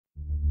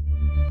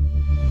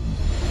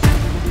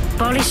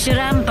polish your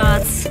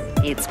ramparts.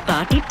 It's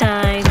party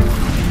time.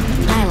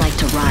 I like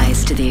to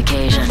rise to the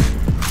occasion.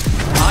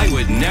 I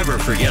would never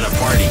forget a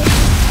party.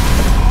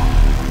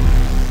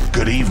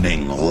 Good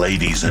evening,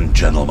 ladies and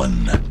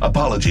gentlemen.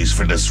 Apologies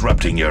for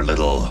disrupting your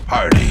little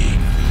party.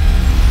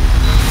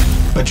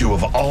 But you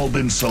have all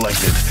been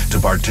selected to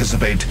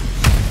participate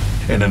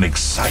in an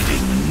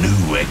exciting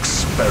new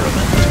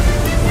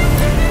experiment.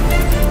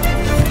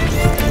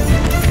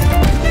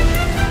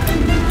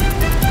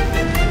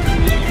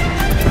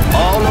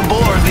 All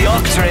aboard the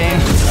Ock train.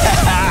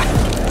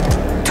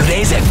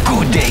 Today's a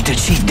good day to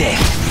cheat day.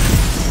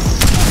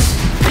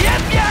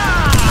 Yep,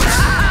 yeah!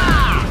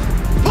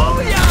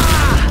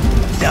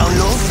 Booyah! Down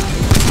low,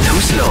 too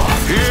slow.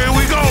 Here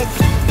we go!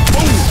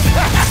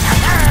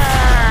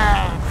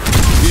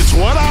 It's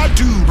what I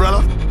do,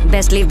 brother.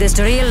 Best leave this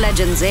to real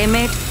legends, eh,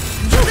 mate?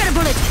 You get a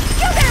bullet!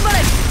 You get a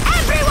bullet!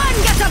 Everyone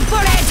gets a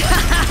bullet!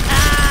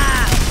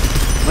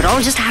 We're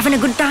all just having a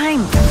good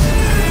time.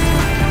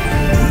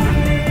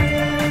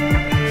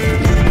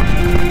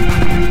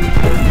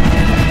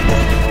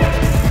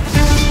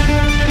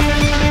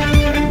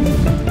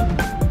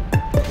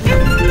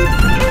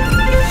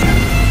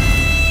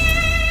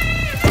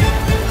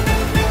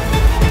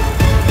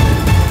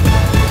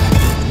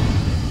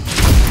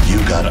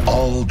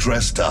 All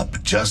dressed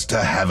up just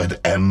to have it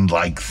end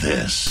like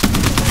this.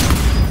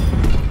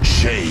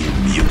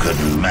 Shame you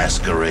couldn't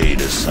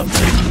masquerade as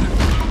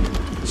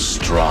something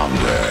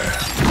stronger.